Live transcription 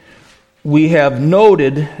we have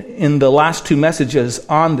noted in the last two messages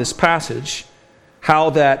on this passage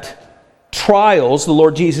how that trials the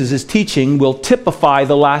Lord Jesus is teaching will typify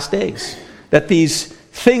the last days. That these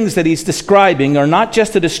things that he's describing are not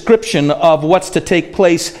just a description of what's to take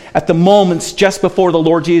place at the moments just before the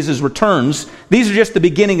Lord Jesus returns. These are just the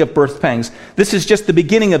beginning of birth pangs. This is just the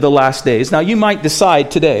beginning of the last days. Now, you might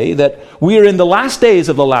decide today that we are in the last days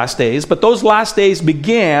of the last days, but those last days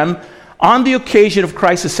began on the occasion of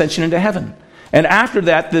Christ's ascension into heaven. And after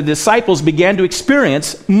that, the disciples began to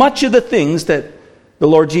experience much of the things that the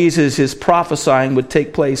Lord Jesus is prophesying would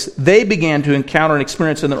take place. They began to encounter and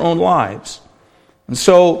experience in their own lives. And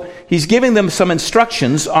so he's giving them some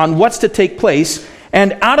instructions on what's to take place,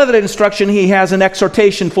 and out of that instruction he has an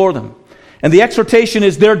exhortation for them. And the exhortation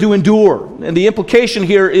is they're to endure. And the implication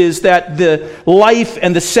here is that the life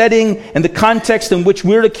and the setting and the context in which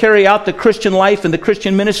we're to carry out the Christian life and the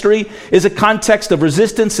Christian ministry is a context of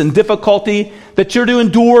resistance and difficulty that you're to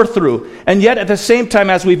endure through. And yet at the same time,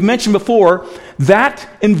 as we've mentioned before, that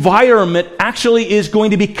environment actually is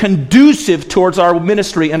going to be conducive towards our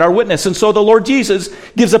ministry and our witness. And so the Lord Jesus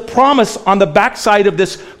gives a promise on the backside of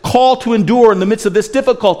this call to endure in the midst of this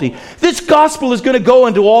difficulty. This gospel is going to go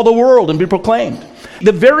into all the world and be proclaimed.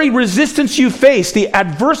 The very resistance you face, the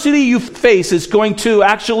adversity you face is going to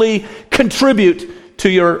actually contribute to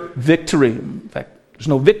your victory. In fact, there's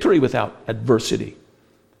no victory without adversity.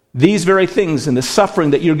 These very things and the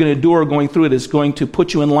suffering that you're going to endure going through it is going to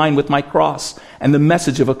put you in line with my cross and the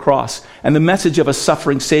message of a cross and the message of a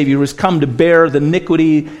suffering Savior who has come to bear the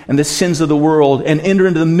iniquity and the sins of the world and enter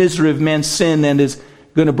into the misery of man's sin and is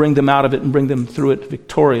going to bring them out of it and bring them through it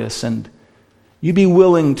victorious. And you be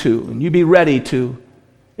willing to and you be ready to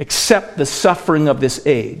accept the suffering of this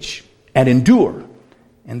age and endure.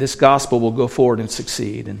 And this gospel will go forward and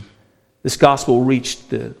succeed. And this gospel will reach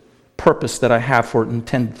the purpose that I have for it and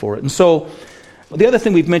intended for it. And so the other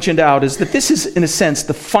thing we've mentioned out is that this is, in a sense,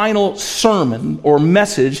 the final sermon or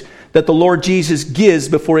message that the Lord Jesus gives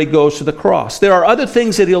before he goes to the cross. There are other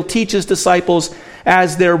things that he'll teach his disciples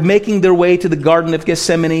as they're making their way to the Garden of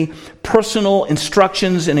Gethsemane, personal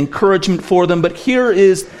instructions and encouragement for them. But here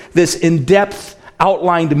is this in-depth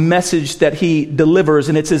outlined message that he delivers,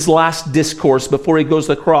 and it's his last discourse before he goes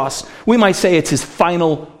to the cross. We might say it's his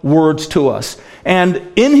final words to us.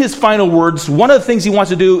 And in his final words, one of the things he wants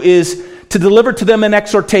to do is to deliver to them an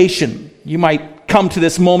exhortation. You might come to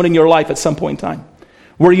this moment in your life at some point in time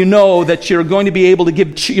where you know that you're going to be able to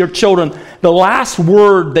give your children the last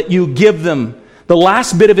word that you give them, the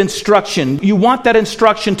last bit of instruction. You want that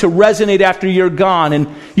instruction to resonate after you're gone, and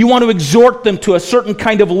you want to exhort them to a certain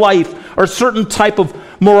kind of life or a certain type of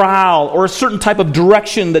morale or a certain type of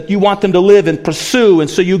direction that you want them to live and pursue. And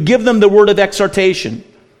so you give them the word of exhortation.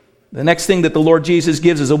 The next thing that the Lord Jesus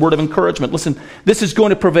gives is a word of encouragement. Listen, this is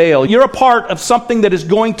going to prevail. You're a part of something that is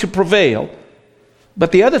going to prevail.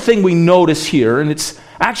 But the other thing we notice here, and it's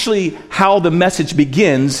actually how the message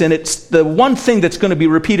begins, and it's the one thing that's going to be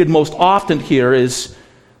repeated most often here, is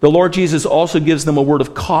the Lord Jesus also gives them a word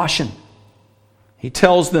of caution. He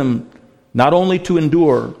tells them not only to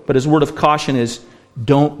endure, but his word of caution is,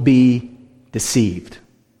 don't be deceived.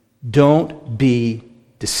 Don't be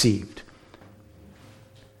deceived.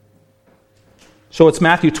 So it's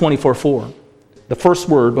Matthew 24:4. The first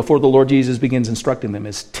word before the Lord Jesus begins instructing them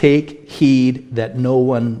is, take heed that no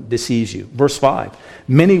one deceives you. Verse 5,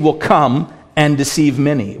 many will come and deceive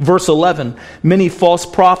many. Verse 11, many false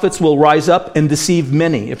prophets will rise up and deceive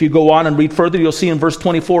many. If you go on and read further, you'll see in verse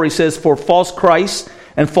 24, he says, for false Christs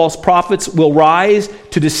and false prophets will rise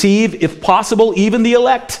to deceive, if possible, even the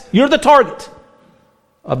elect. You're the target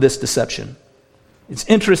of this deception. It's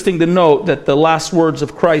interesting to note that the last words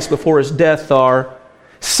of Christ before his death are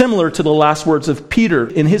similar to the last words of Peter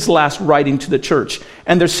in his last writing to the church.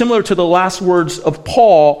 And they're similar to the last words of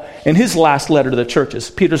Paul in his last letter to the churches.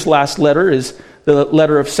 Peter's last letter is the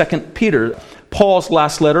letter of 2 Peter. Paul's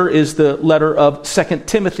last letter is the letter of 2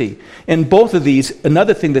 Timothy. In both of these,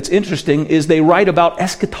 another thing that's interesting is they write about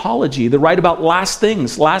eschatology. They write about last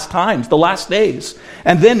things, last times, the last days.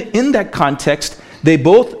 And then in that context, they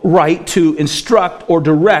both write to instruct or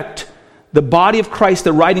direct the body of Christ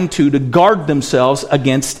they're writing to guard themselves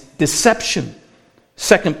against deception.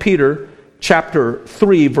 2 Peter chapter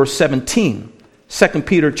 3, verse 17. 2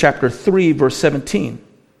 Peter chapter 3, verse 17.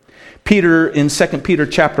 Peter in 2 Peter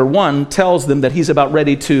chapter 1 tells them that he's about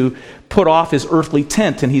ready to put off his earthly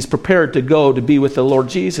tent and he's prepared to go to be with the Lord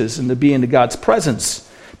Jesus and to be in God's presence.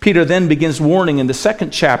 Peter then begins warning in the second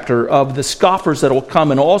chapter of the scoffers that will come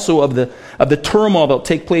and also of the turmoil that will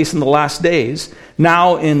take place in the last days.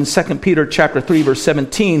 Now in 2 Peter chapter 3 verse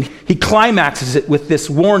 17, he climaxes it with this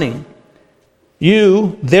warning.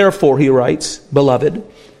 You, therefore, he writes, beloved,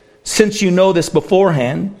 since you know this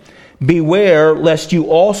beforehand, beware lest you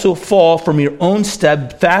also fall from your own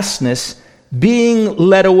steadfastness, being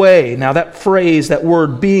led away. Now that phrase, that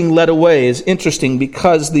word being led away, is interesting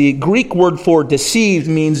because the Greek word for deceived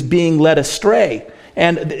means being led astray.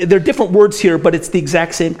 And they're different words here, but it's the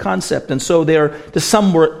exact same concept. And so they're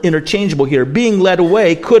somewhat interchangeable here. Being led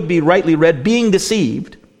away could be rightly read, being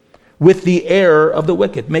deceived with the error of the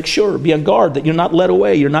wicked. Make sure, be on guard that you're not led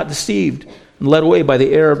away, you're not deceived and led away by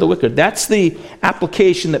the error of the wicked. That's the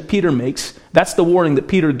application that Peter makes. That's the warning that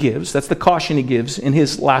Peter gives. That's the caution he gives in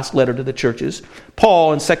his last letter to the churches.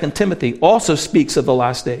 Paul in 2 Timothy also speaks of the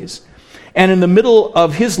last days. And in the middle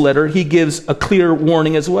of his letter, he gives a clear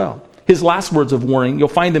warning as well. His last words of warning, you'll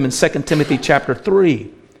find them in 2 Timothy chapter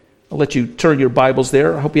 3. I'll let you turn your Bibles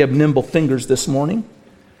there. I hope you have nimble fingers this morning.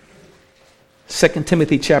 2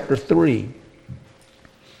 Timothy chapter 3.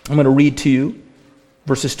 I'm going to read to you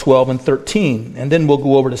verses 12 and 13, and then we'll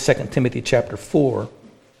go over to 2 Timothy chapter 4.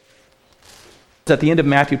 It's at the end of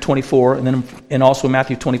Matthew 24, and also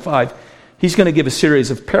Matthew 25. He's going to give a series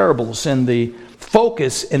of parables, and the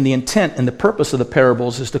focus and the intent and the purpose of the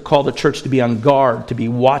parables is to call the church to be on guard, to be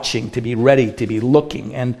watching, to be ready, to be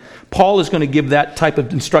looking. And Paul is going to give that type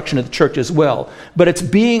of instruction to the church as well. But it's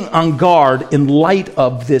being on guard in light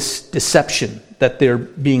of this deception that they're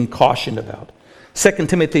being cautioned about. 2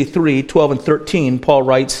 Timothy 3, 12 and 13, Paul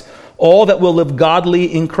writes, all that will live godly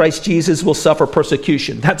in Christ Jesus will suffer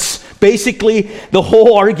persecution. That's basically the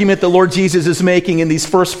whole argument the Lord Jesus is making in these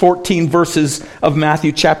first 14 verses of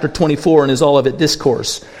Matthew chapter 24 and his Olivet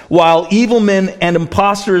Discourse. While evil men and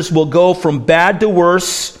impostors will go from bad to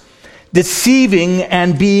worse, deceiving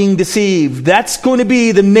and being deceived. That's going to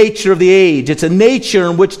be the nature of the age. It's a nature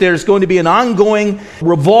in which there's going to be an ongoing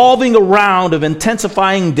revolving around of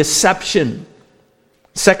intensifying deception.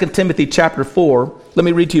 2 Timothy chapter 4, let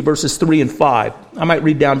me read to you verses 3 and 5. I might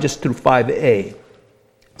read down just through 5a.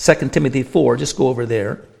 2 Timothy 4, just go over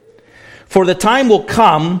there. For the time will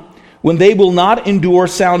come when they will not endure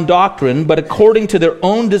sound doctrine, but according to their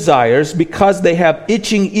own desires, because they have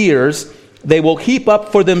itching ears, they will heap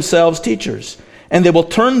up for themselves teachers. And they will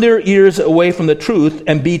turn their ears away from the truth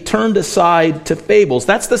and be turned aside to fables.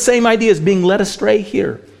 That's the same idea as being led astray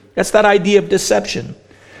here. That's that idea of deception.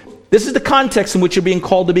 This is the context in which you're being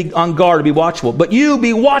called to be on guard, to be watchful. But you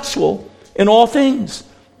be watchful in all things.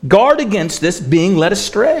 Guard against this being led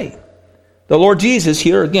astray. The Lord Jesus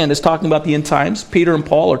here, again, is talking about the end times. Peter and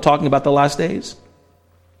Paul are talking about the last days.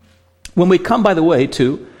 When we come, by the way,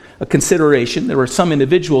 to a consideration, there were some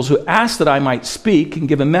individuals who asked that I might speak and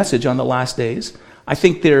give a message on the last days. I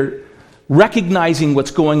think they're recognizing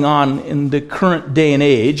what's going on in the current day and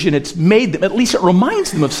age, and it's made them, at least it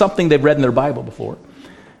reminds them of something they've read in their Bible before.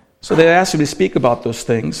 So they asked me to speak about those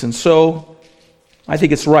things. And so I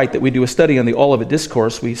think it's right that we do a study on the Olivet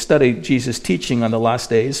Discourse. We study Jesus' teaching on the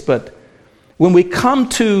last days. But when we come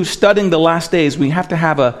to studying the last days, we have to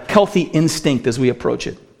have a healthy instinct as we approach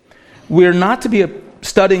it. We're not to be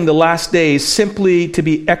studying the last days simply to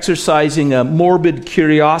be exercising a morbid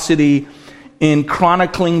curiosity in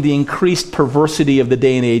chronicling the increased perversity of the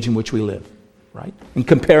day and age in which we live. Right? And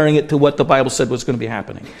comparing it to what the Bible said was going to be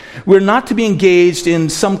happening. We're not to be engaged in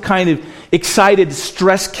some kind of excited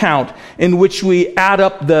stress count in which we add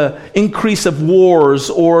up the increase of wars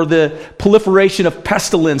or the proliferation of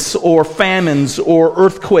pestilence or famines or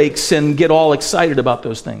earthquakes and get all excited about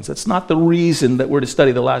those things. That's not the reason that we're to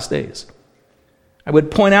study the last days. I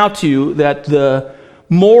would point out to you that the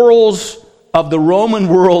morals of the Roman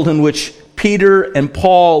world in which Peter and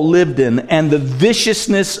Paul lived in, and the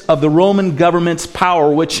viciousness of the Roman government's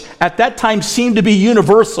power, which at that time seemed to be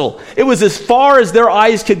universal. It was as far as their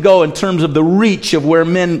eyes could go in terms of the reach of where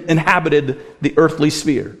men inhabited the earthly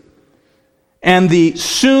sphere. And the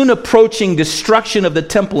soon approaching destruction of the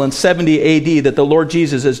temple in 70 AD that the Lord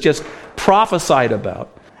Jesus has just prophesied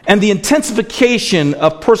about, and the intensification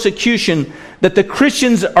of persecution that the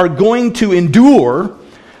Christians are going to endure,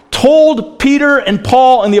 told Peter and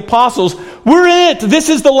Paul and the apostles, we're in it. This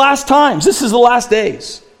is the last times. This is the last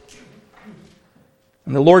days.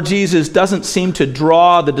 And the Lord Jesus doesn't seem to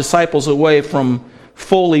draw the disciples away from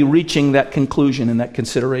fully reaching that conclusion and that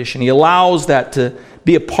consideration. He allows that to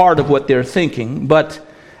be a part of what they're thinking. But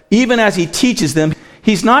even as he teaches them,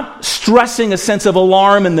 he's not stressing a sense of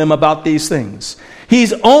alarm in them about these things.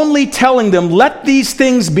 He's only telling them, let these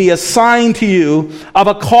things be a sign to you of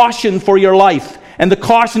a caution for your life. And the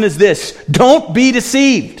caution is this: don't be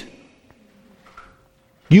deceived.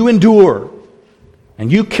 You endure,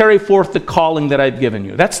 and you carry forth the calling that I've given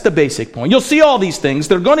you. That's the basic point. You'll see all these things.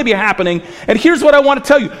 They're going to be happening. And here's what I want to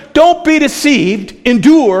tell you. Don't be deceived.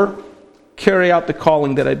 Endure. carry out the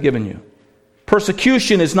calling that I've given you.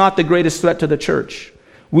 Persecution is not the greatest threat to the church.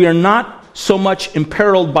 We are not so much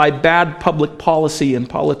imperiled by bad public policy and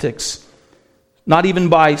politics, not even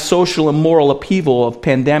by social and moral upheaval of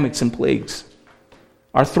pandemics and plagues.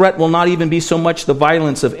 Our threat will not even be so much the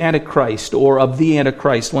violence of Antichrist or of the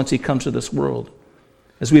Antichrist once he comes to this world.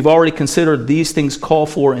 As we've already considered, these things call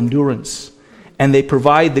for endurance, and they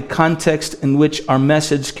provide the context in which our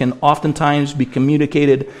message can oftentimes be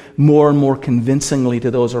communicated more and more convincingly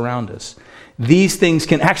to those around us. These things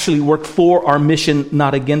can actually work for our mission,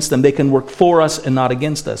 not against them. They can work for us and not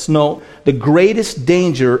against us. No, the greatest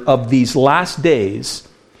danger of these last days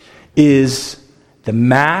is the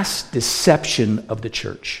mass deception of the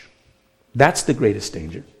church. That's the greatest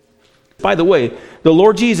danger. By the way, the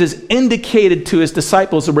Lord Jesus indicated to his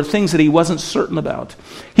disciples there were things that he wasn't certain about.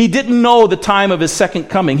 He didn't know the time of his second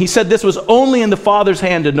coming. He said this was only in the Father's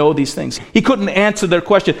hand to know these things. He couldn't answer their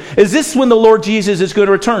question. Is this when the Lord Jesus is going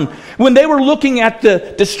to return? When they were looking at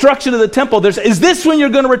the destruction of the temple, is this when you're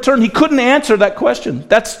going to return? He couldn't answer that question.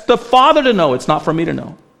 That's the Father to know. It's not for me to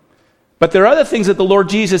know. But there are other things that the Lord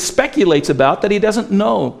Jesus speculates about that he doesn't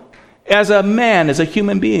know as a man, as a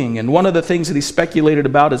human being. And one of the things that he speculated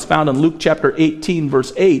about is found in Luke chapter 18,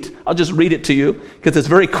 verse 8. I'll just read it to you because it's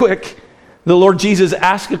very quick. The Lord Jesus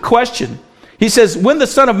asked a question. He says, when the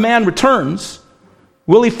Son of Man returns,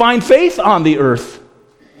 will he find faith on the earth?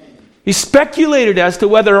 He speculated as to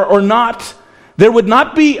whether or not there would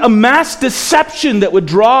not be a mass deception that would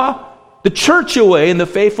draw the church away and the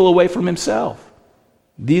faithful away from himself.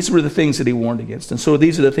 These were the things that he warned against. And so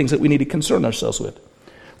these are the things that we need to concern ourselves with.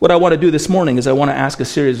 What I want to do this morning is I want to ask a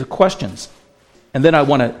series of questions. And then I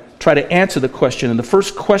want to try to answer the question. And the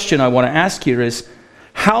first question I want to ask here is,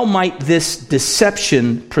 how might this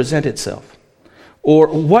deception present itself? Or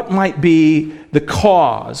what might be the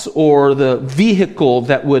cause or the vehicle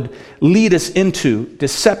that would lead us into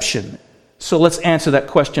deception? So let's answer that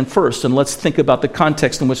question first. And let's think about the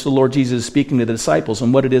context in which the Lord Jesus is speaking to the disciples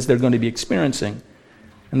and what it is they're going to be experiencing.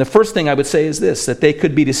 And the first thing I would say is this, that they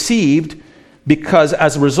could be deceived because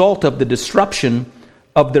as a result of the disruption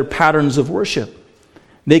of their patterns of worship.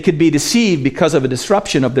 They could be deceived because of a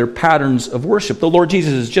disruption of their patterns of worship. The Lord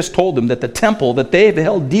Jesus has just told them that the temple that they have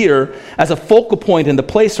held dear as a focal point in the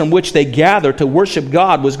place from which they gather to worship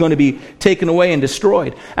God was going to be taken away and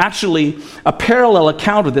destroyed. Actually, a parallel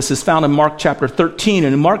account of this is found in Mark chapter 13.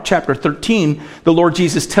 And in Mark chapter 13, the Lord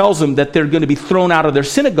Jesus tells them that they're going to be thrown out of their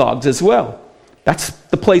synagogues as well. That's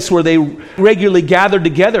the place where they regularly gathered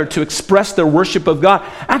together to express their worship of God.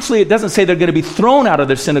 Actually, it doesn't say they're going to be thrown out of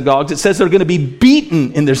their synagogues. It says they're going to be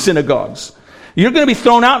beaten in their synagogues. You're going to be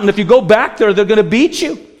thrown out, and if you go back there, they're going to beat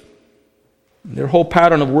you. Their whole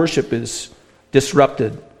pattern of worship is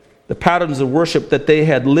disrupted. The patterns of worship that they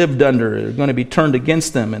had lived under are going to be turned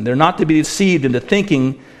against them, and they're not to be deceived into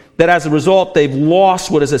thinking that as a result they've lost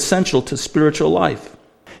what is essential to spiritual life.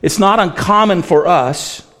 It's not uncommon for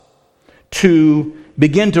us to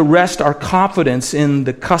begin to rest our confidence in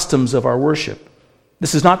the customs of our worship.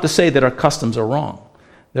 This is not to say that our customs are wrong.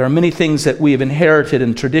 There are many things that we have inherited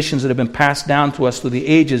and traditions that have been passed down to us through the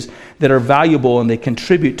ages that are valuable, and they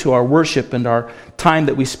contribute to our worship and our time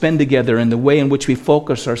that we spend together and the way in which we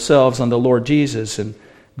focus ourselves on the Lord Jesus and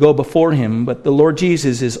go before him. But the Lord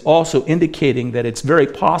Jesus is also indicating that it's very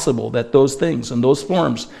possible that those things and those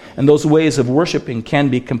forms and those ways of worshiping can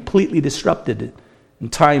be completely disrupted in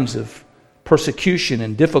times of persecution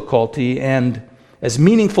and difficulty, and as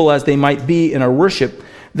meaningful as they might be in our worship,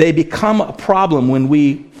 they become a problem when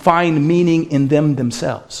we find meaning in them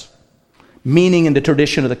themselves. Meaning in the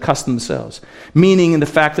tradition of the custom themselves. Meaning in the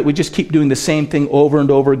fact that we just keep doing the same thing over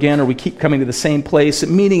and over again, or we keep coming to the same place.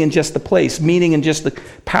 Meaning in just the place. Meaning in just the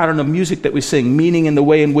pattern of music that we sing. Meaning in the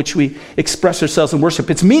way in which we express ourselves in worship.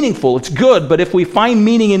 It's meaningful, it's good, but if we find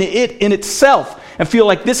meaning in it in itself and feel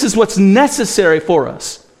like this is what's necessary for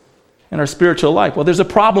us in our spiritual life, well, there's a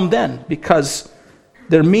problem then, because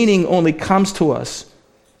their meaning only comes to us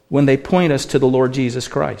when they point us to the Lord Jesus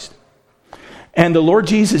Christ. And the Lord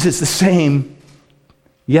Jesus is the same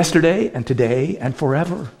yesterday and today and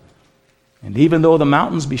forever. And even though the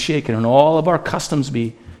mountains be shaken and all of our customs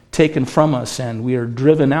be taken from us and we are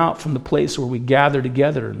driven out from the place where we gather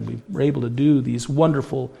together and we're able to do these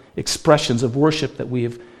wonderful expressions of worship that we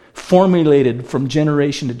have formulated from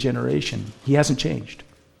generation to generation, he hasn't changed.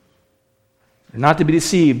 You're not to be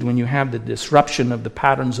deceived when you have the disruption of the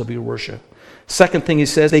patterns of your worship. Second thing he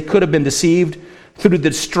says, they could have been deceived through the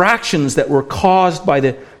distractions that were caused by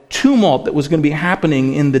the tumult that was going to be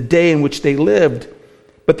happening in the day in which they lived.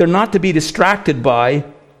 But they're not to be distracted by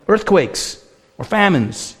earthquakes or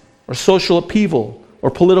famines or social upheaval or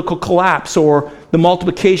political collapse or the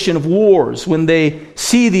multiplication of wars. When they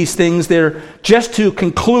see these things, they're just to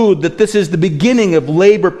conclude that this is the beginning of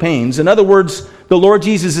labor pains. In other words, the Lord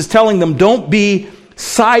Jesus is telling them, don't be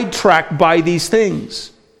sidetracked by these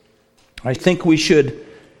things. I think we should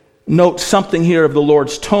note something here of the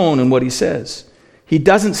Lord's tone in what he says. He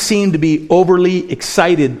doesn't seem to be overly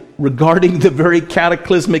excited regarding the very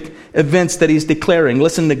cataclysmic events that he's declaring.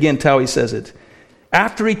 Listen again to how he says it.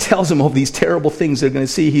 After he tells them of these terrible things they're going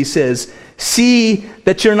to see, he says, see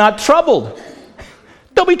that you're not troubled.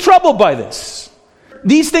 Don't be troubled by this.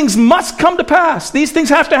 These things must come to pass. These things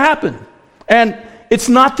have to happen. And it's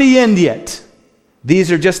not the end yet.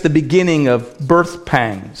 These are just the beginning of birth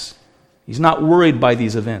pangs. He's not worried by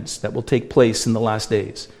these events that will take place in the last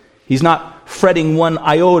days. He's not fretting one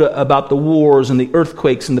iota about the wars and the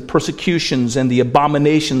earthquakes and the persecutions and the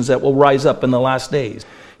abominations that will rise up in the last days.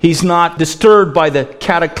 He's not disturbed by the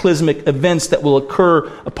cataclysmic events that will occur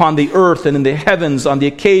upon the earth and in the heavens on the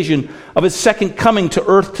occasion of his second coming to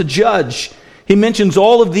earth to judge. He mentions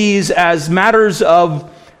all of these as matters of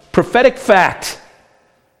prophetic fact.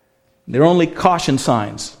 They're only caution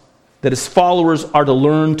signs that his followers are to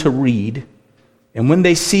learn to read. And when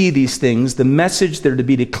they see these things, the message they're to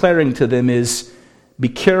be declaring to them is, be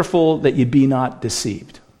careful that you be not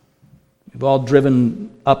deceived. We've all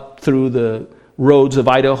driven up through the roads of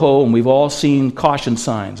Idaho, and we've all seen caution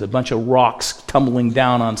signs, a bunch of rocks tumbling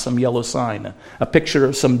down on some yellow sign, a picture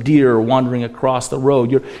of some deer wandering across the road.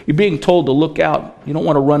 You're being told to look out. You don't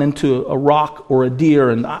want to run into a rock or a deer.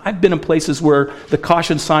 And I've been in places where the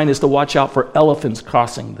caution sign is to watch out for elephants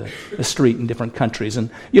crossing the street in different countries. And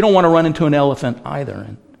you don't want to run into an elephant either.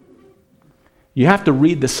 And you have to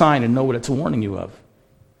read the sign and know what it's warning you of.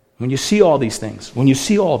 When you see all these things, and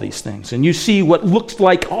you see what looks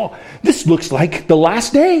like, this looks like the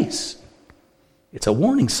last days, it's a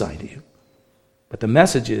warning sign to you. But the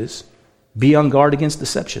message is, be on guard against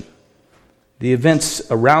deception. The events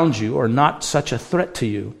around you are not such a threat to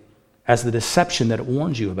you as the deception that it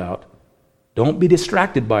warns you about. Don't be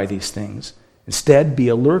distracted by these things. Instead, be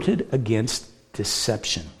alerted against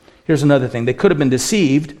deception. Here's another thing. They could have been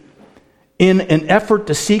deceived in an effort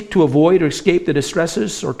to seek to avoid or escape the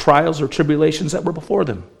distresses or trials or tribulations that were before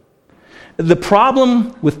them. The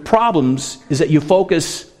problem with problems is that you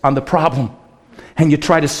focus on the problem and you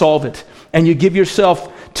try to solve it. And you give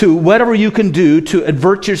yourself to whatever you can do to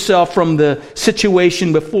avert yourself from the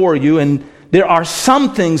situation before you. And there are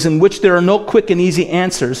some things in which there are no quick and easy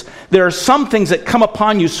answers. There are some things that come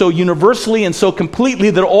upon you so universally and so completely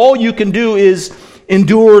that all you can do is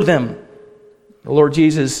endure them. The Lord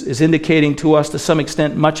Jesus is indicating to us to some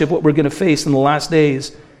extent much of what we're going to face in the last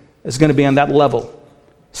days is going to be on that level.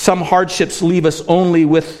 Some hardships leave us only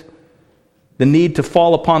with the need to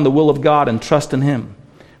fall upon the will of God and trust in Him.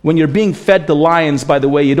 When you're being fed to lions, by the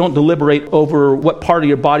way, you don't deliberate over what part of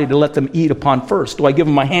your body to let them eat upon first. Do I give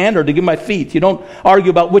them my hand or do I give them my feet? You don't argue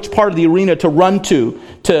about which part of the arena to run to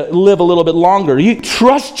live a little bit longer. You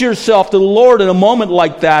trust yourself to the Lord in a moment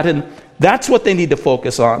like that, and that's what they need to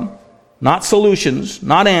focus on. Not solutions,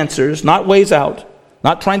 not answers, not ways out,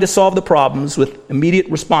 not trying to solve the problems with immediate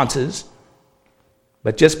responses,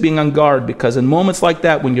 but just being on guard, because in moments like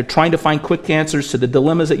that, when you're trying to find quick answers to the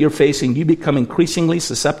dilemmas that you're facing, you become increasingly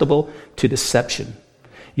susceptible to deception.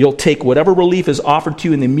 You'll take whatever relief is offered to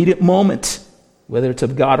you in the immediate moment, whether it's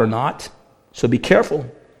of God or not. So be careful.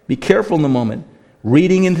 Be careful in the moment.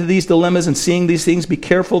 Reading into these dilemmas and seeing these things, be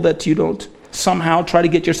careful that you don't somehow try to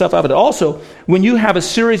get yourself out of it. Also, when you have a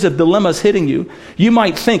series of dilemmas hitting you, you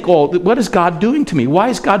might think, what is God doing to me? Why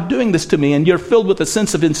is God doing this to me? And you're filled with a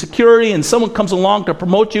sense of insecurity, and someone comes along to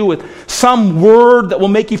promote you with some word that will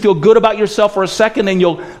make you feel good about yourself for a second, and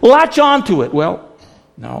you'll latch on to it. Well,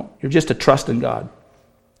 no, you're just to trust in God.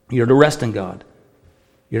 You're to rest in God.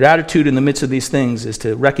 Your attitude in the midst of these things is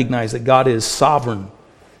to recognize that God is sovereign.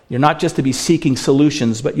 You're not just to be seeking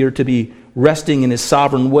solutions, but you're to be resting in His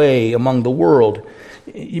sovereign way among the world.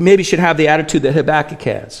 You maybe should have the attitude that Habakkuk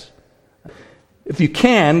has. If you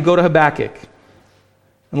can, go to Habakkuk.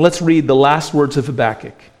 And let's read the last words of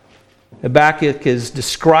Habakkuk. Habakkuk is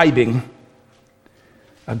describing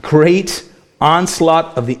a great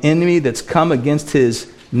onslaught of the enemy that's come against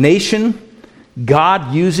his nation.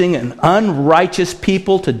 God using an unrighteous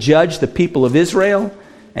people to judge the people of Israel.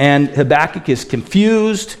 And Habakkuk is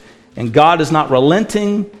confused, and God is not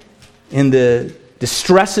relenting in the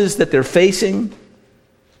distresses that they're facing.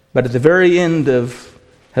 But at the very end of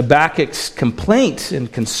Habakkuk's complaint and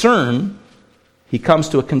concern, he comes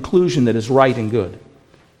to a conclusion that is right and good.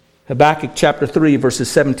 Habakkuk chapter 3, verses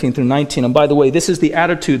 17 through 19. And by the way, this is the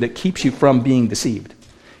attitude that keeps you from being deceived.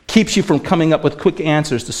 keeps you from coming up with quick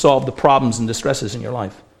answers to solve the problems and distresses in your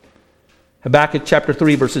life. Habakkuk chapter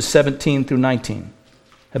 3, verses 17 through 19.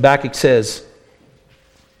 Habakkuk says,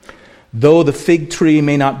 "Though the fig tree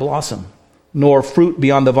may not blossom, nor fruit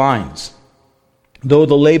be on the vines, though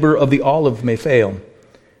the labor of the olive may fail,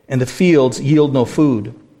 and the fields yield no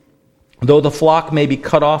food, though the flock may be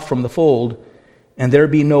cut off from the fold, and there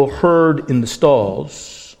be no herd in the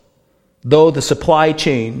stalls, though the supply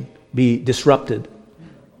chain be disrupted,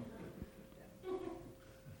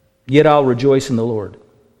 yet I'll rejoice in the Lord.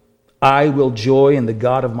 I will joy in the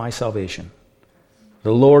God of my salvation.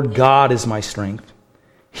 The Lord God is my strength.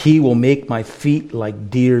 He will make my feet like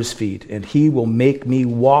deer's feet, and he will make me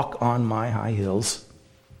walk on my high hills."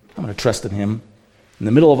 I'm going to trust in him. In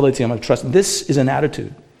the middle of everything, I'm going to trust him. This is an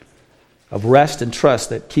attitude of rest and trust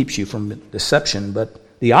that keeps you from deception, but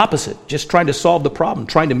the opposite, just trying to solve the problem,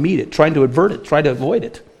 trying to meet it, trying to avert it, trying to avoid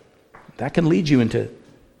it, that can lead you into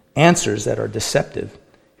answers that are deceptive.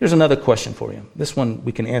 Here's another question for you. This one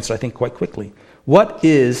we can answer, I think, quite quickly. What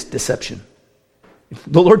is deception?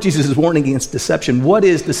 The Lord Jesus is warning against deception. What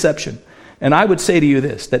is deception? And I would say to you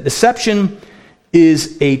this, that deception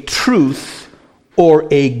is a truth or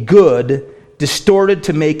a good distorted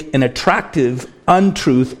to make an attractive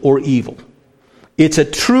untruth or evil. It's a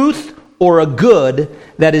truth or a good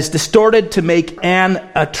that is distorted to make an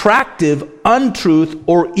attractive untruth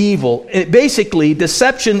or evil. Basically,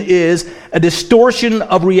 deception is a distortion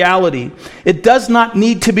of reality. It does not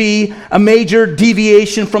need to be a major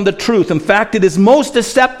deviation from the truth. In fact, it is most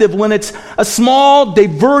deceptive when it's a small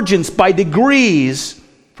divergence by degrees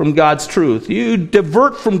from God's truth. You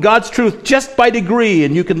divert from God's truth just by degree,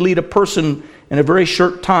 and you can lead a person in a very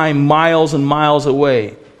short time miles and miles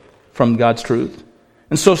away from God's truth.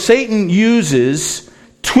 And so Satan uses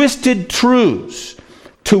twisted truths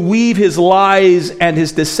to weave his lies and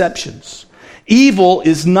his deceptions. Evil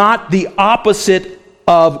is not the opposite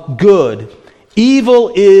of good.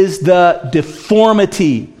 Evil is the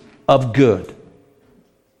deformity of good.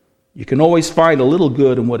 You can always find a little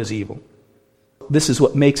good in what is evil. This is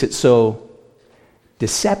what makes it so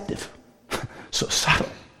deceptive, so subtle.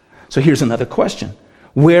 So here's another question.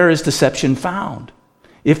 Where is deception found?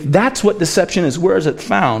 If that's what deception is, where is it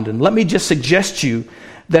found? And let me just suggest to you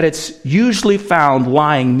that it's usually found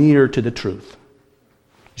lying near to the truth.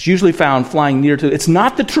 It's usually found flying near to it. It's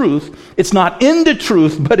not the truth. It's not in the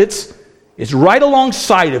truth, but it's right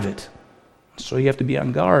alongside of it. So you have to be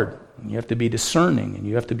on guard. And you have to be discerning. And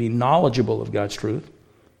you have to be knowledgeable of God's truth.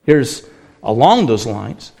 Here's along those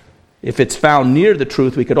lines. If it's found near the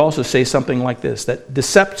truth, we could also say something like this, that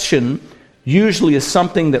deception usually is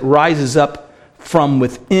something that rises up from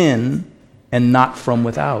within and not from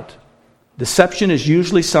without. Deception is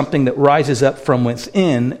usually something that rises up from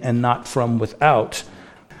within and not from without.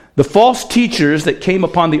 The false teachers that came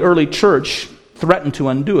upon the early church threatened to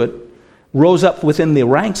undo it, rose up within the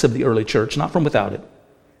ranks of the early church, not from without it.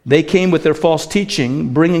 They came with their false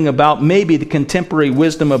teaching, bringing about maybe the contemporary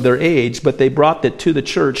wisdom of their age, but they brought it to the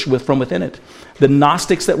church from within it. The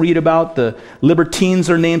Gnostics that read about, the libertines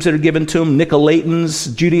are names that are given to them,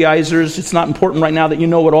 Nicolaitans, Judaizers. It's not important right now that you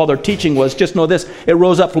know what all their teaching was. Just know this, it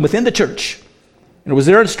rose up from within the church. And it was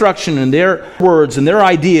their instruction and their words and their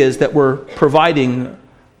ideas that were providing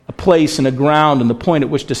a place and a ground and the point at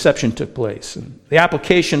which deception took place. And the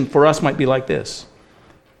application for us might be like this.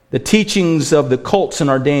 The teachings of the cults in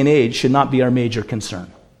our day and age should not be our major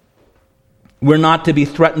concern. We're not to be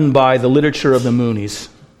threatened by the literature of the Moonies.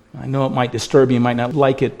 I know it might disturb you, you might not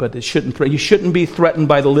like it, but you shouldn't be threatened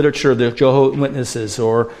by the literature of the Jehovah's Witnesses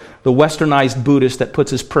or the westernized Buddhist that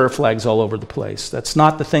puts his prayer flags all over the place. That's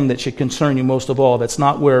not the thing that should concern you most of all. That's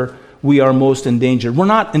not where we are most endangered. We're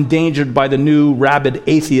not endangered by the new rabid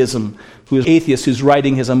atheism, who's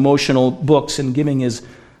writing his emotional books and giving his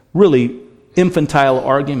really infantile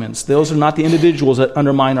arguments. Those are not the individuals that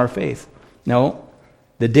undermine our faith. No,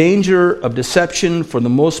 the danger of deception, for the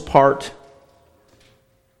most part,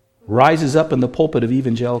 rises up in the pulpit of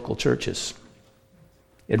evangelical churches.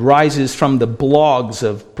 It rises from the blogs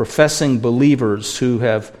of professing believers who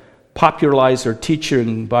have popularized their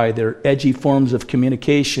teaching by their edgy forms of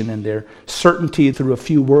communication and their certainty through a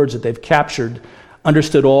few words that they've captured,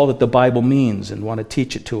 understood all that the Bible means and want to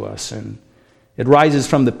teach it to us. And it rises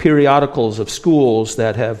from the periodicals of schools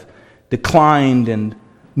that have declined and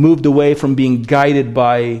moved away from being guided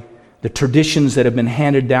by the traditions that have been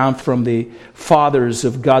handed down from the fathers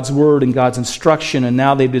of God's word and God's instruction, and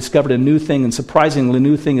now they've discovered a new thing, and surprisingly, the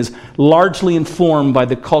new thing is largely informed by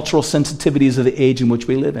the cultural sensitivities of the age in which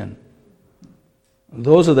we live in.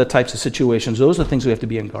 Those are the types of situations, those are the things we have to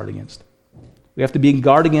be on guard against. We have to be on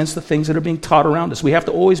guard against the things that are being taught around us. We have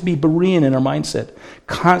to always be Berean in our mindset,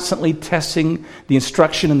 constantly testing the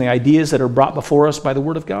instruction and the ideas that are brought before us by the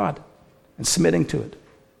Word of God and submitting to it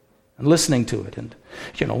and listening to it. And,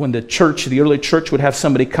 when the early church would have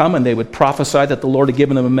somebody come and they would prophesy that the Lord had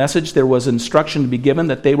given them a message, there was instruction to be given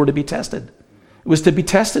that they were to be tested. It was to be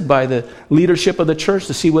tested by the leadership of the church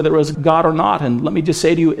to see whether it was God or not. And let me just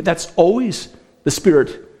say to you, that's always the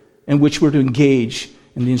spirit in which we're to engage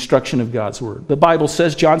in the instruction of God's Word. The Bible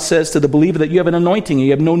says, John says to the believer that you have an anointing and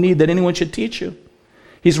you have no need that anyone should teach you.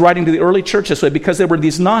 He's writing to the early church this way because there were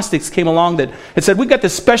these Gnostics came along that had said, we've got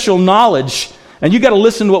this special knowledge and you got to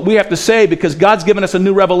listen to what we have to say because God's given us a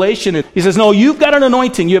new revelation. And he says, no, you've got an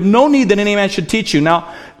anointing. You have no need that any man should teach you.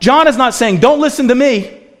 Now, John is not saying, don't listen to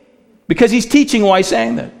me, because he's teaching why he's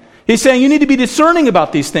saying that. He's saying you need to be discerning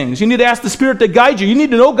about these things. You need to ask the Spirit to guide you. You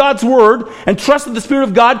need to know God's Word and trust that the Spirit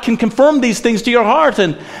of God can confirm these things to your heart.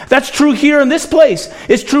 And that's true here in this place.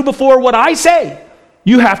 It's true before what I say.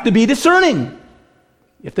 You have to be discerning.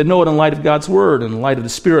 You have to know it in light of God's Word and in light of the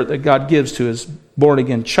Spirit that God gives to His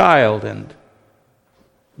born-again child. And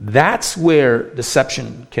that's where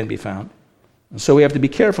deception can be found. And so we have to be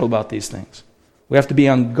careful about these things. We have to be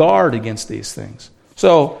on guard against these things.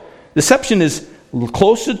 So deception is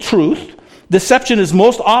close to truth. Deception is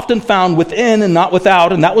most often found within and not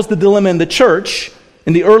without, and that was the dilemma in the church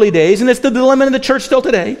in the early days, and it's the dilemma in the church still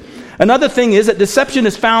today. Another thing is that deception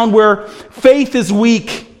is found where faith is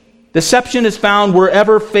weak. Deception is found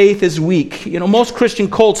wherever faith is weak. Most Christian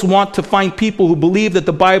cults want to find people who believe that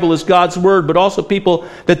the Bible is God's Word, but also people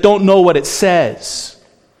that don't know what it says.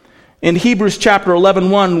 In Hebrews chapter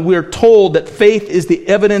 11:1, we're told that faith is the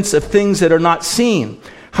evidence of things that are not seen.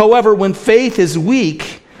 However, when faith is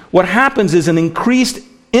weak, what happens is an increased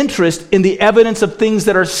interest in the evidence of things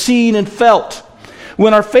that are seen and felt.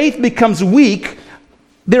 When our faith becomes weak,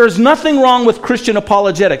 there is nothing wrong with Christian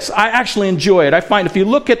apologetics. I actually enjoy it. I find if you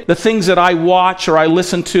look at the things that I watch or I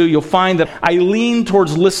listen to, you'll find that I lean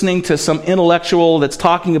towards listening to some intellectual that's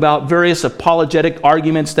talking about various apologetic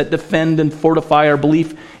arguments that defend and fortify our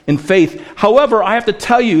belief in faith. However, I have to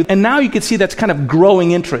tell you, and now you can see that's kind of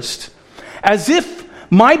growing interest. As if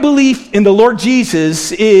my belief in the Lord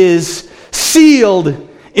Jesus is sealed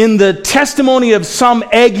in the testimony of some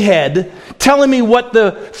egghead telling me what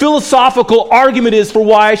the philosophical argument is for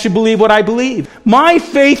why I should believe what I believe. My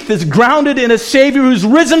faith is grounded in a Savior who's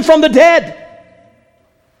risen from the dead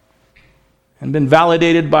and been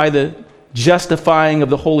validated by the justifying of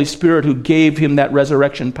the Holy Spirit who gave him that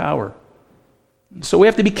resurrection power. So we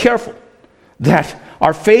have to be careful that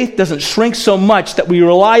our faith doesn't shrink so much that we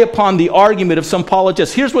rely upon the argument of some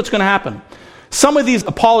apologists. Here's what's going to happen. Some of these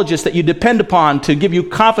apologists that you depend upon to give you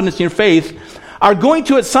confidence in your faith are going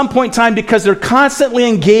to at some point in time, because they're constantly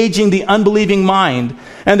engaging the unbelieving mind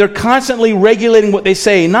and they're constantly regulating what they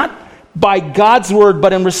say, not by God's Word,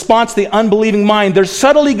 but in response to the unbelieving mind. They're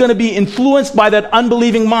subtly going to be influenced by that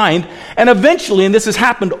unbelieving mind, and eventually, and this has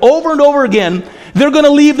happened over and over again, they're going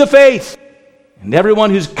to leave the faith. And everyone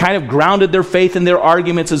who's kind of grounded their faith in their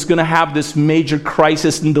arguments is going to have this major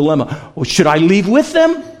crisis and dilemma. Well, should I leave with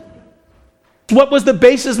them? What was the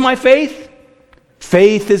basis of my faith?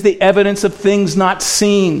 Faith is the evidence of things not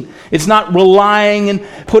seen. It's not relying and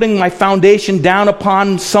putting my foundation down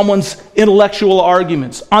upon someone's intellectual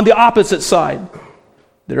arguments. On the opposite side,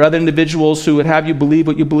 there are other individuals who would have you believe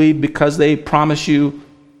what you believe because they promise you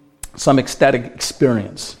some ecstatic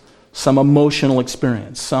experience, some emotional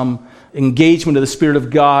experience, some engagement of the Spirit of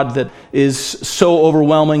God that is so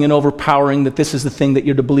overwhelming and overpowering that this is the thing that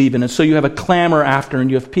you're to believe in. And so you have a clamor after, and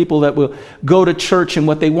you have people that will go to church, and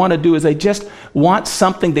what they want to do is they just want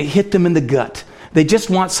something to hit them in the gut. They just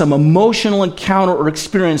want some emotional encounter or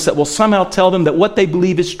experience that will somehow tell them that what they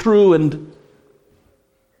believe is true. And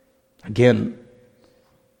again,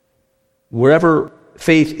 wherever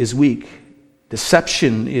faith is weak,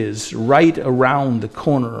 deception is right around the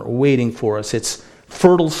corner waiting for us. It's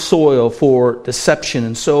fertile soil for deception.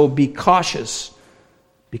 And so be cautious.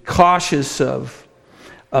 Be cautious of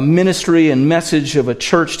a ministry and message of a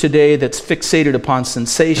church today that's fixated upon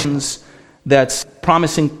sensations, that's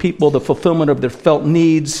promising people the fulfillment of their felt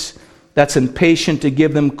needs, that's impatient to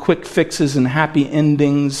give them quick fixes and happy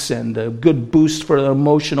endings and a good boost for their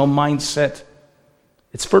emotional mindset.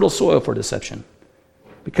 It's fertile soil for deception,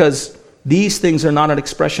 because these things are not an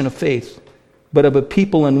expression of faith, but of a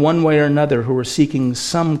people in one way or another who are seeking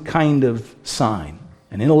some kind of sign,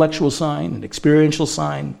 an intellectual sign, an experiential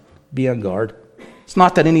sign. Be on guard. It's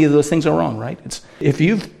not that any of those things are wrong, right? If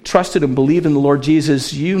you've trusted and believed in the Lord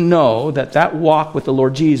Jesus, you know that that walk with the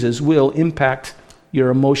Lord Jesus will impact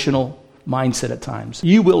your emotional mindset at times.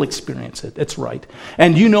 You will experience it. That's right.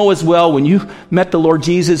 And you know as well, when you met the Lord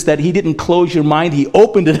Jesus, that he didn't close your mind. He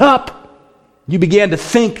opened it up. You began to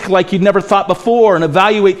think like you'd never thought before and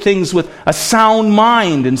evaluate things with a sound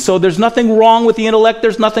mind. And so there's nothing wrong with the intellect.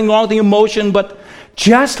 There's nothing wrong with the emotion. But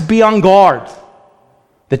just be on guard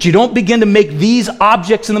that you don't begin to make these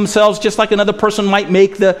objects in themselves just like another person might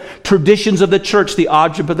make the traditions of the church the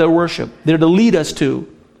object of their worship. They're to lead us to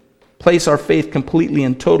place our faith completely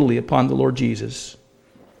and totally upon the Lord Jesus.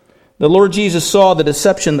 The Lord Jesus saw the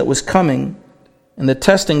deception that was coming and the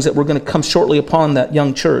testings that were going to come shortly upon that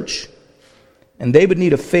young church. And they would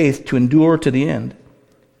need a faith to endure to the end.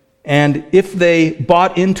 And if they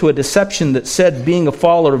bought into a deception that said being a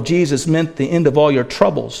follower of Jesus meant the end of all your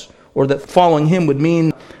troubles, or that following him would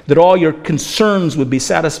mean that all your concerns would be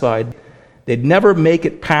satisfied, they'd never make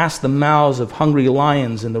it past the mouths of hungry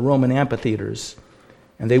lions in the Roman amphitheaters.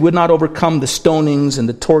 And they would not overcome the stonings and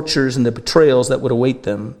the tortures and the betrayals that would await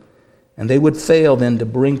them. And they would fail then to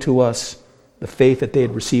bring to us the faith that they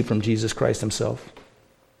had received from Jesus Christ himself.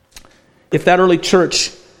 If that early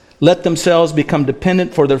church let themselves become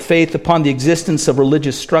dependent for their faith upon the existence of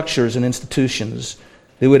religious structures and institutions,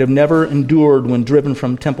 they would have never endured when driven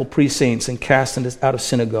from temple precincts and cast out of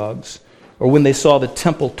synagogues, or when they saw the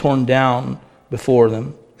temple torn down before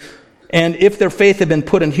them. And if their faith had been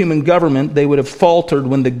put in human government, they would have faltered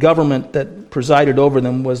when the government that presided over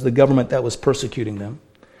them was the government that was persecuting them.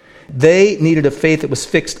 They needed a faith that was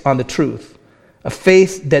fixed on the truth, a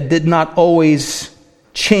faith that did not always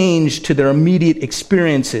change to their immediate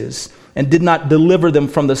experiences and did not deliver them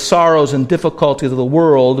from the sorrows and difficulties of the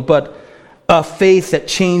world, but a faith that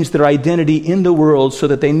changed their identity in the world so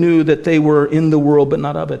that they knew that they were in the world but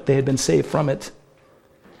not of it. They had been saved from it.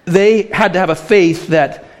 They had to have a faith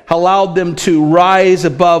that allowed them to rise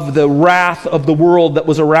above the wrath of the world that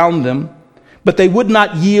was around them, but they would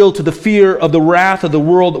not yield to the fear of the wrath of the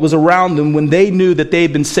world that was around them when they knew that they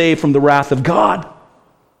had been saved from the wrath of God.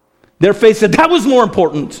 Their faith said that was more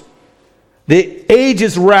important. The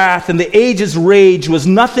age's wrath and the age's rage was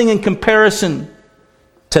nothing in comparison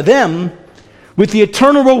to them with the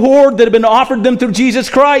eternal reward that had been offered them through Jesus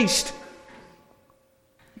Christ.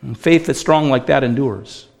 And faith that's strong like that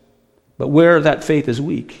endures. But where that faith is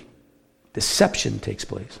weak, deception takes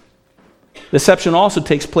place. Deception also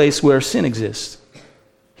takes place where sin exists.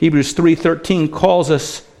 Hebrews 3:13 calls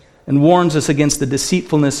us and warns us against the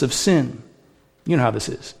deceitfulness of sin. You know how this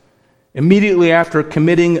is. Immediately after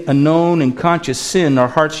committing a known and conscious sin, our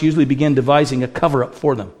hearts usually begin devising a cover-up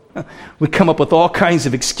for them. We come up with all kinds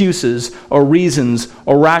of excuses or reasons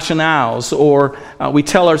or rationales, or we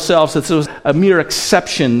tell ourselves that this was a mere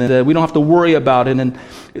exception, that we don't have to worry about it. And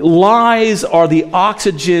lies are the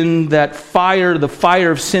oxygen that the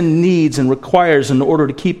fire of sin needs and requires in order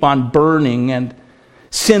to keep on burning. And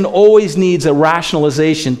sin always needs a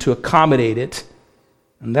rationalization to accommodate it.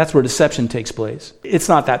 And that's where deception takes place. It's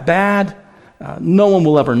not that bad. No one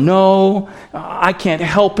will ever know. I can't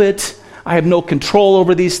help it. I have no control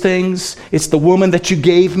over these things. It's the woman that you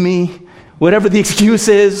gave me. Whatever the excuse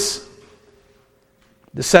is.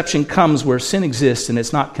 Deception comes where sin exists and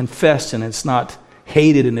it's not confessed and it's not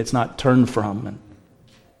hated and it's not turned from. And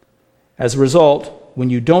as a result,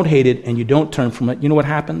 when you don't hate it and you don't turn from it, you know what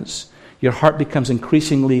happens? Your heart becomes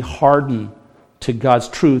increasingly hardened to God's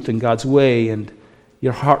truth and God's way, and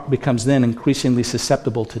your heart becomes then increasingly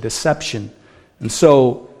susceptible to deception. And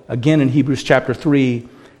so, again in Hebrews chapter 3,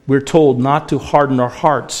 we're told not to harden our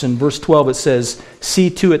hearts. In verse 12 it says, "See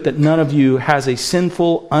to it that none of you has a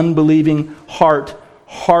sinful, unbelieving heart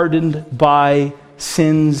hardened by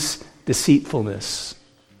sin's deceitfulness."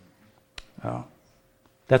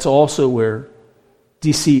 That's also where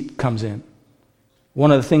deceit comes in.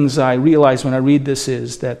 One of the things I realize when I read this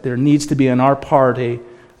is that there needs to be on our part a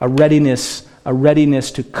readiness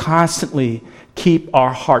to constantly keep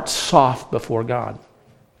our hearts soft before God.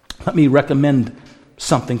 Let me recommend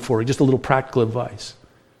something for you, just a little practical advice.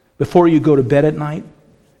 Before you go to bed at night,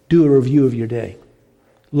 do a review of your day.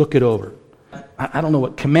 Look it over. I don't know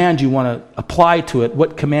what command you want to apply to it,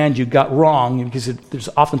 what command you got wrong, because there's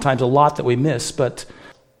oftentimes a lot that we miss, but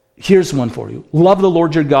here's one for you. Love the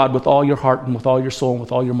Lord your God with all your heart and with all your soul and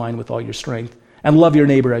with all your mind, with all your strength, and love your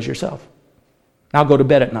neighbor as yourself. Now go to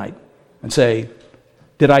bed at night and say,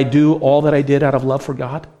 did I do all that I did out of love for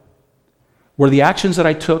God? Were the actions that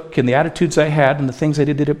I took and the attitudes I had and the things I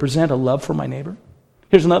did it present a love for my neighbor?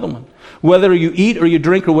 Here's another one. Whether you eat or you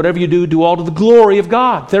drink or whatever you do all to the glory of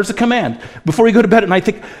God. There's a command. Before you go to bed at night,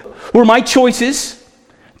 think, were my choices,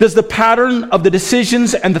 does the pattern of the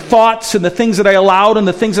decisions and the thoughts and the things that I allowed and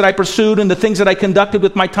the things that I pursued and the things that I conducted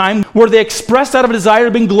with my time, were they expressed out of a desire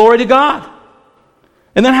to bring glory to God?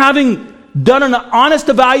 And then having done an honest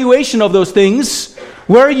evaluation of those things,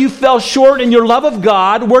 where you fell short in your love of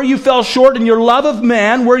God, where you fell short in your love of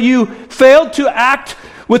man, where you failed to act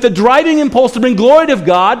with a driving impulse to bring glory to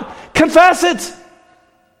God, confess it.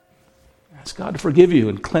 Ask God to forgive you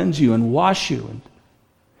and cleanse you and wash you. And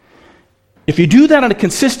if you do that on a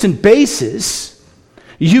consistent basis,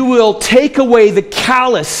 you will take away the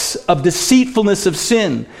callous of deceitfulness of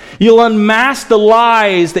sin. You'll unmask the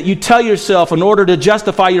lies that you tell yourself in order to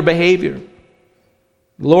justify your behavior.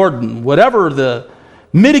 Lord, whatever the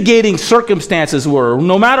mitigating circumstances were,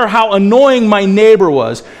 no matter how annoying my neighbor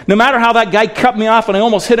was, no matter how that guy cut me off and I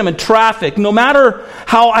almost hit him in traffic, no matter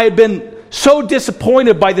how I had been so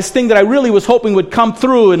disappointed by this thing that I really was hoping would come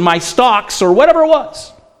through in my stocks or whatever it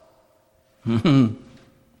was.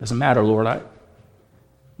 Doesn't matter, Lord.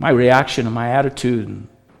 My reaction and my attitude and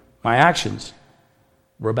my actions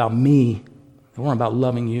were about me. They weren't about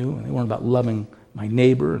loving you, and they weren't about loving my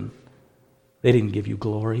neighbor, and they didn't give you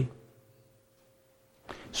glory.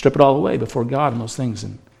 Strip it all away before God in those things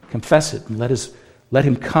and confess it and let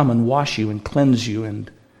Him come and wash you and cleanse you. And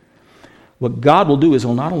what God will do is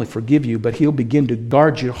He'll not only forgive you, but He'll begin to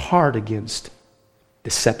guard your heart against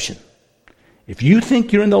deception. If you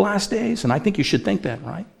think you're in the last days, and I think you should think that,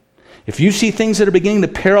 right? If you see things that are beginning to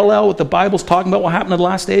parallel what the Bible's talking about what happened in the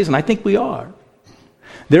last days, and I think we are,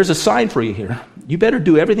 there's a sign for you here. You better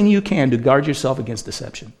do everything you can to guard yourself against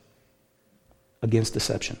deception. Against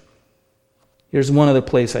deception. Here's one other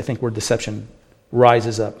place I think where deception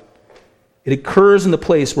rises up. It occurs in the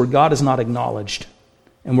place where God is not acknowledged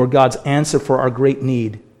and where God's answer for our great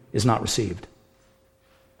need is not received.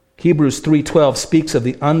 Hebrews 3:12 speaks of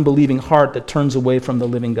the unbelieving heart that turns away from the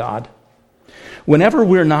living God. Whenever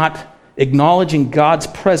we're not acknowledging God's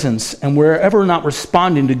presence and wherever we're not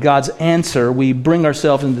responding to God's answer, we bring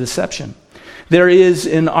ourselves into deception. There is,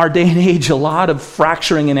 in our day and age, a lot of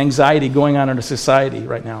fracturing and anxiety going on in our society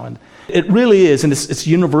right now. And it really is, and it's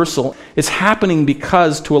universal. It's happening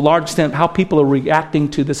because, to a large extent, how people are reacting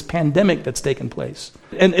to this pandemic that's taken place.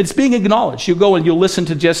 And it's being acknowledged. You go and you'll listen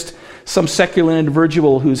to just some secular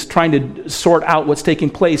individual who's trying to sort out what's taking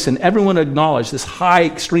place, and everyone acknowledge this high,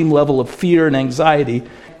 extreme level of fear and anxiety.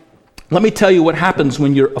 Let me tell you what happens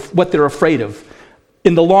when what they're afraid of.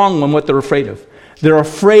 In the long run, what they're afraid of. They're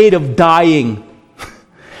afraid of dying.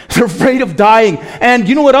 They're afraid of dying. And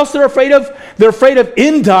you know what else they're afraid of? They're afraid of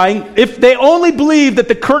in dying. If they only believe that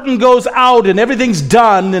the curtain goes out and everything's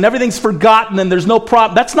done and everything's forgotten and there's no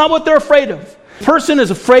problem, that's not what they're afraid of. The person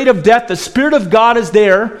is afraid of death. The Spirit of God is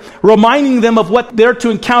there, reminding them of what they're to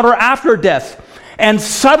encounter after death. And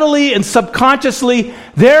subtly and subconsciously,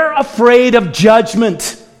 they're afraid of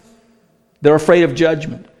judgment. They're afraid of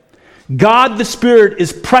judgment. God the Spirit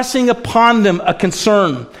is pressing upon them a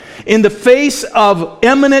concern. In the face of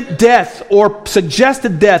imminent death or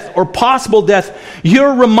suggested death or possible death,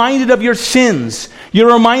 you're reminded of your sins.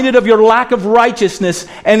 You're reminded of your lack of righteousness.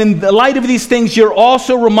 And in the light of these things, you're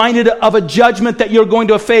also reminded of a judgment that you're going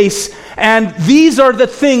to face. And these are the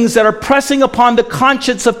things that are pressing upon the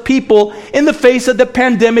conscience of people in the face of the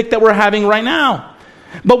pandemic that we're having right now.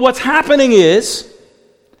 But what's happening is,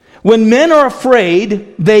 when men are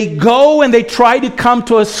afraid, they go and they try to come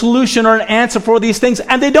to a solution or an answer for these things,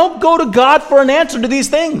 and they don't go to God for an answer to these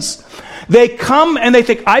things. They come and they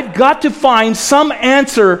think, I've got to find some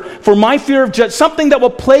answer for my fear of judgment, something that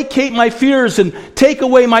will placate my fears and take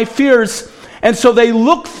away my fears. And so they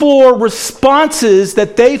look for responses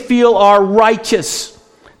that they feel are righteous.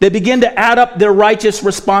 They begin to add up their righteous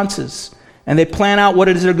responses. And they plan out what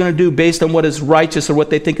it is they're going to do based on what is righteous or what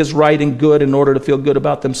they think is right and good in order to feel good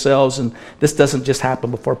about themselves. And this doesn't just happen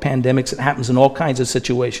before pandemics. It happens in all kinds of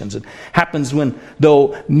situations. It happens when,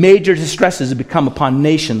 though, major distresses have become upon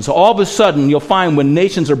nations. All of a sudden, you'll find when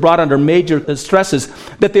nations are brought under major stresses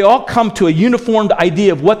that they all come to a uniformed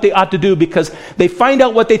idea of what they ought to do because they find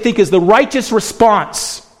out what they think is the righteous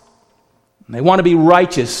response. And they want to be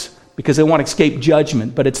righteous because they want to escape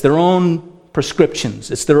judgment, but it's their own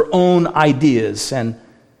prescriptions. It's their own ideas. And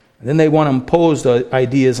then they want to impose the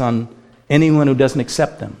ideas on anyone who doesn't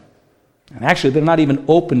accept them. And actually, they're not even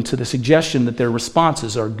open to the suggestion that their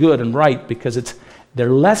responses are good and right because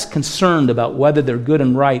they're less concerned about whether they're good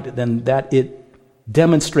and right than that it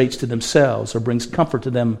demonstrates to themselves or brings comfort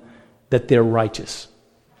to them that they're righteous.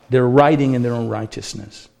 They're writing in their own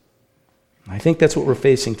righteousness. I think that's what we're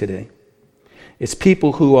facing today. It's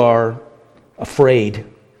people who are afraid,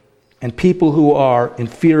 and people who are in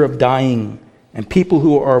fear of dying, and people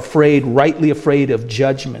who are afraid, rightly afraid of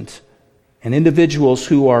judgment, and individuals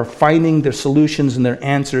who are finding their solutions and their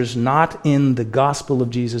answers not in the gospel of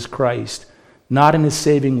Jesus Christ, not in His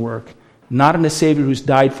saving work, not in a Savior who's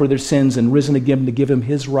died for their sins and risen again to give them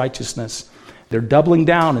his righteousness. They're doubling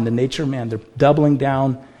down in the nature of man. They're doubling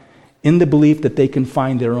down in the belief that they can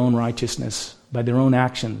find their own righteousness by their own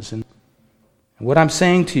actions. And what I'm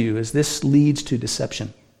saying to you is this leads to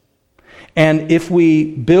deception. And if we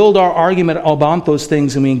build our argument about those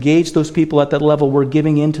things and we engage those people at that level, we're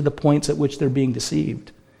giving in to the points at which they're being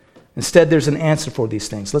deceived. Instead, there's an answer for these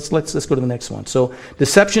things. Let's go to the next one. So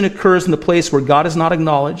deception occurs in the place where God is not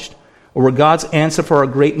acknowledged or where God's answer for our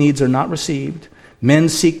great needs are not received. Men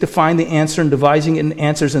seek to find the answer and devising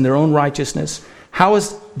answers in their own righteousness. How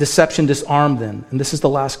is deception disarmed then? And this is the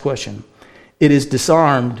last question. It is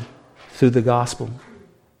disarmed through the gospel.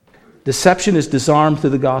 Deception is disarmed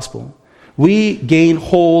through the gospel. We gain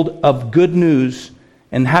hold of good news,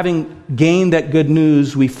 and having gained that good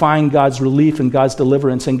news, we find God's relief and God's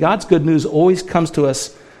deliverance. And God's good news always comes to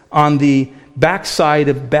us on the backside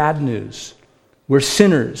of bad news. We're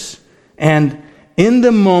sinners. And in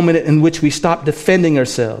the moment in which we stop defending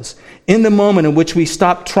ourselves, in the moment in which we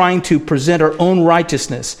stop trying to present our own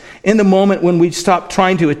righteousness, in the moment when we stop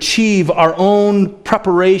trying to achieve our own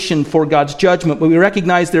preparation for God's judgment, when we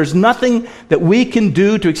recognize there's nothing that we can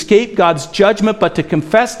do to escape God's judgment but to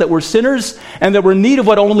confess that we're sinners and that we're in need of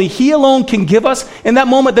what only He alone can give us, in that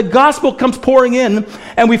moment the gospel comes pouring in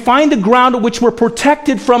and we find the ground on which we're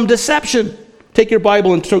protected from deception. Take your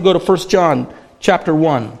Bible and go to 1 John chapter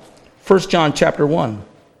 1. 1 John chapter 1.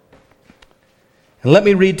 And let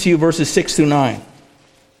me read to you verses 6 through 9.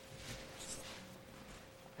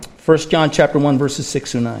 1 John chapter 1, verses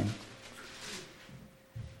 6 through 9.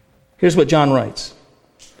 Here's what John writes.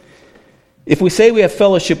 If we say we have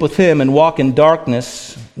fellowship with him and walk in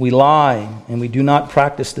darkness, we lie and we do not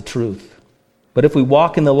practice the truth. But if we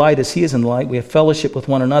walk in the light as he is in the light, we have fellowship with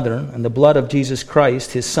one another, and the blood of Jesus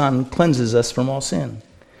Christ, his Son, cleanses us from all sin.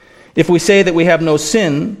 If we say that we have no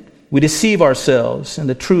sin, we deceive ourselves, and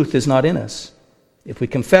the truth is not in us. If we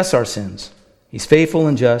confess our sins, he's faithful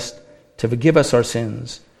and just to forgive us our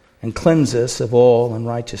sins and cleanse us of all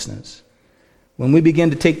unrighteousness. When we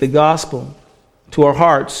begin to take the gospel to our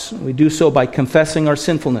hearts, we do so by confessing our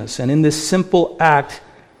sinfulness. And in this simple act,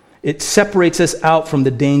 it separates us out from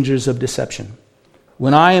the dangers of deception.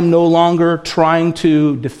 When I am no longer trying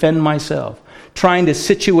to defend myself, trying to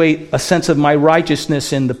situate a sense of my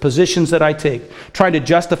righteousness in the positions that I take, trying to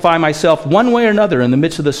justify myself one way or another in the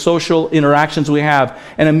midst of the social interactions we have,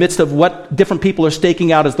 and in the midst of what different people are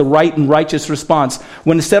staking out as the right and righteous response,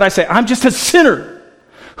 when instead I say, I'm just a sinner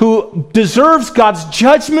who deserves God's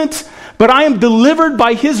judgment, but I am delivered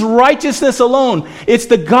by his righteousness alone. It's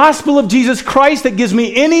the gospel of Jesus Christ that gives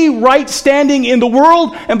me any right standing in the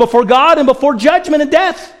world and before God and before judgment and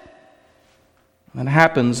death. When it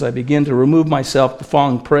happens, I begin to remove myself from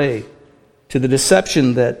falling prey to the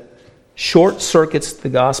deception that short-circuits the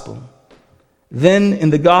gospel. Then in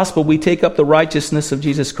the gospel, we take up the righteousness of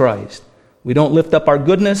Jesus Christ. We don't lift up our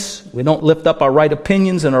goodness. We don't lift up our right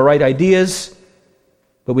opinions and our right ideas.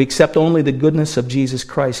 But we accept only the goodness of Jesus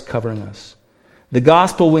Christ covering us. The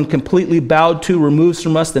gospel, when completely bowed to, removes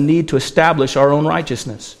from us the need to establish our own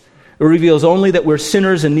righteousness. It reveals only that we're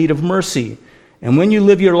sinners in need of mercy. And when you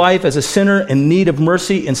live your life as a sinner in need of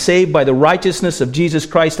mercy and saved by the righteousness of Jesus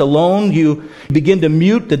Christ alone, you begin to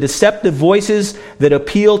mute the deceptive voices that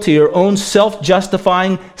appeal to your own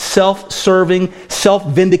self-justifying, self-serving,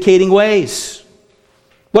 self-vindicating ways.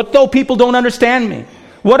 What though people don't understand me?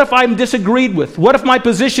 What if I'm disagreed with? What if my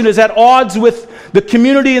position is at odds with the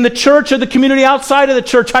community in the church or the community outside of the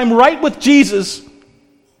church? I'm right with Jesus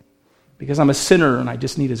because I'm a sinner and I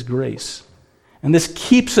just need his grace. And this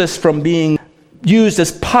keeps us from being used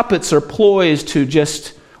as puppets or ploys to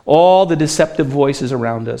just all the deceptive voices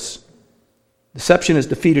around us. Deception is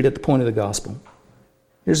defeated at the point of the gospel.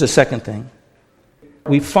 Here's the second thing.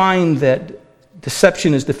 We find that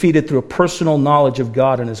deception is defeated through a personal knowledge of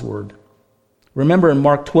God and his word. Remember in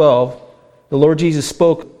Mark 12, the Lord Jesus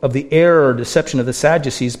spoke of the error or deception of the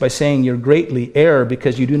Sadducees by saying, you're greatly error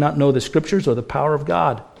because you do not know the scriptures or the power of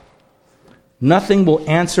God. Nothing will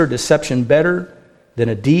answer deception better than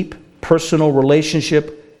a deep personal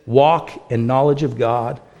relationship, walk, and knowledge of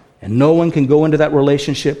God. And no one can go into that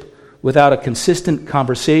relationship without a consistent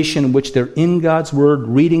conversation in which they're in God's word,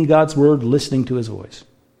 reading God's word, listening to his voice.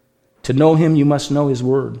 To know him, you must know his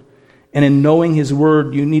word. And in knowing his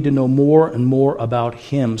word, you need to know more and more about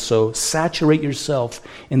him. So saturate yourself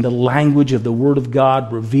in the language of the word of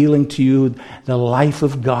God, revealing to you the life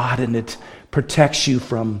of God, and it protects you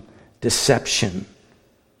from deception.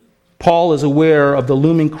 Paul is aware of the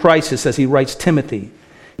looming crisis as he writes Timothy.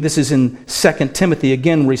 This is in 2 Timothy,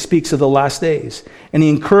 again, where he speaks of the last days. And he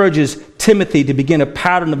encourages Timothy to begin a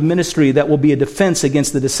pattern of ministry that will be a defense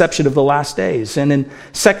against the deception of the last days. And in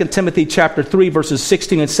 2 Timothy chapter 3, verses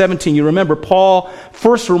 16 and 17, you remember Paul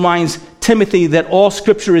first reminds Timothy that all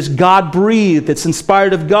Scripture is God-breathed, it's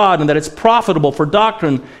inspired of God, and that it's profitable for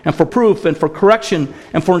doctrine and for proof and for correction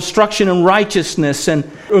and for instruction in righteousness. And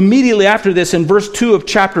immediately after this, in verse 2 of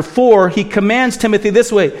chapter 4, he commands Timothy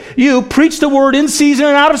this way: you preach the word in season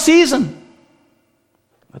and out of season.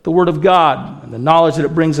 Let the word of God and the knowledge that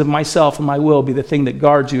it brings of myself and my will be the thing that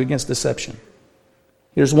guards you against deception.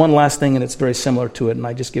 Here's one last thing, and it's very similar to it, and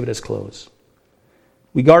I just give it as close.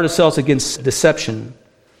 We guard ourselves against deception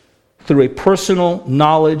through a personal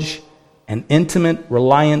knowledge and intimate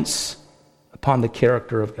reliance upon the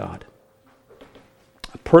character of God.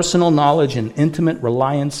 A personal knowledge and intimate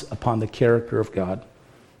reliance upon the character of God.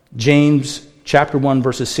 James chapter 1,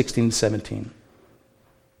 verses 16 and 17.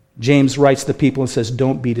 James writes to the people and says,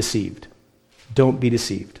 don't be deceived. Don't be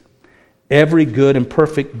deceived. Every good and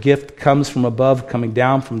perfect gift comes from above, coming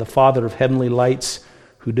down from the Father of heavenly lights,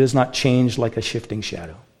 who does not change like a shifting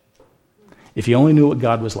shadow. If you only knew what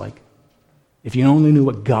God was like, if you only knew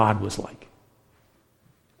what God was like,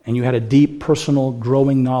 and you had a deep, personal,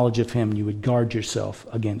 growing knowledge of Him, you would guard yourself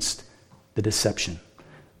against the deception.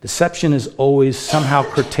 Deception is always somehow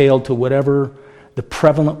curtailed to whatever the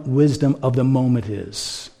prevalent wisdom of the moment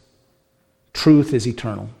is. Truth is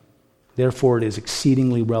eternal. Therefore, it is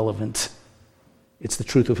exceedingly relevant. It's the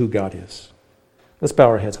truth of who God is. Let's bow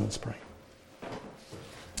our heads and let's pray.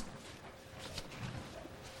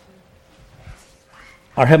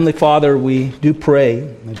 Our Heavenly Father, we do pray.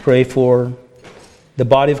 We pray for the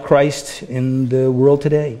body of Christ in the world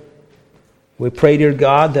today. We pray, dear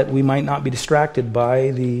God, that we might not be distracted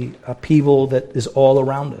by the upheaval that is all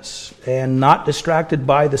around us, and not distracted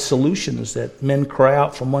by the solutions that men cry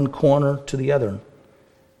out from one corner to the other,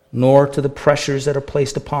 nor to the pressures that are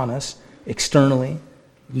placed upon us externally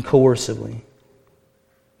and coercively.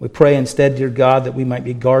 We pray instead, dear God, that we might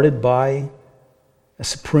be guarded by a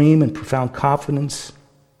supreme and profound confidence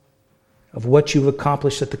of what you've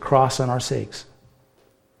accomplished at the cross on our sakes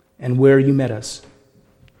and where you met us.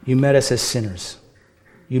 You met us as sinners.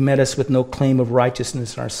 You met us with no claim of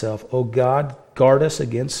righteousness in ourselves. Oh God, guard us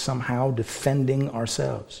against somehow defending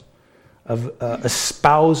ourselves, of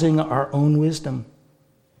espousing our own wisdom.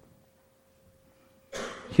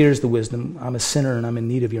 Here's the wisdom. I'm a sinner and I'm in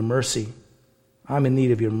need of your mercy. I'm in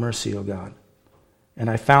need of your mercy, oh God. And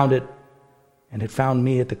I found it, and it found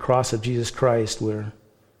me at the cross of Jesus Christ, where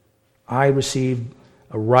I received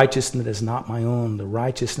a righteousness that is not my own, the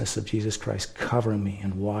righteousness of Jesus Christ covering me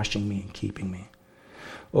and washing me and keeping me.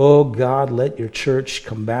 Oh God, let your church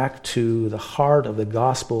come back to the heart of the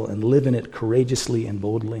gospel and live in it courageously and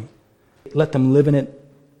boldly. Let them live in it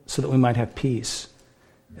so that we might have peace.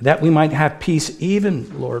 That we might have peace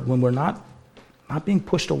even, Lord, when we're not being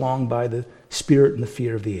pushed along by the spirit and the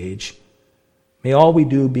fear of the age. May all we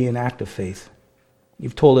do be an act of faith.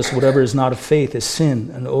 You've told us whatever is not of faith is sin.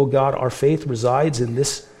 And, oh God, our faith resides in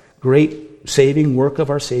this great saving work of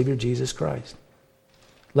our Savior, Jesus Christ.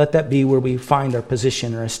 Let that be where we find our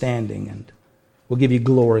position and our standing, and we'll give you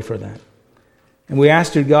glory for that. And we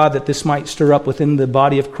ask, dear God, that this might stir up within the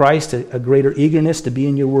body of Christ a greater eagerness to be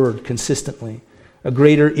in your word consistently, a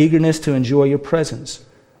greater eagerness to enjoy your presence,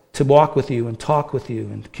 to walk with you and talk with you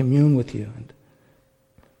and commune with you. And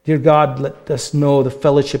dear God, let us know the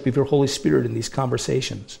fellowship of your Holy Spirit in these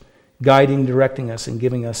conversations, guiding, directing us, and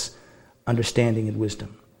giving us understanding and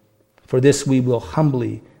wisdom. For this we will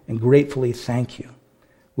humbly and gratefully thank you.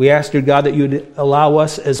 We ask, dear God, that you would allow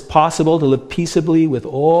us as possible to live peaceably with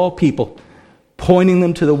all people, pointing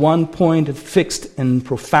them to the one point of fixed and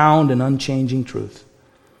profound and unchanging truth,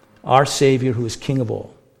 our Savior who is King of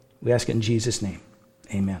all. We ask it in Jesus' name.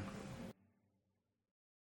 Amen.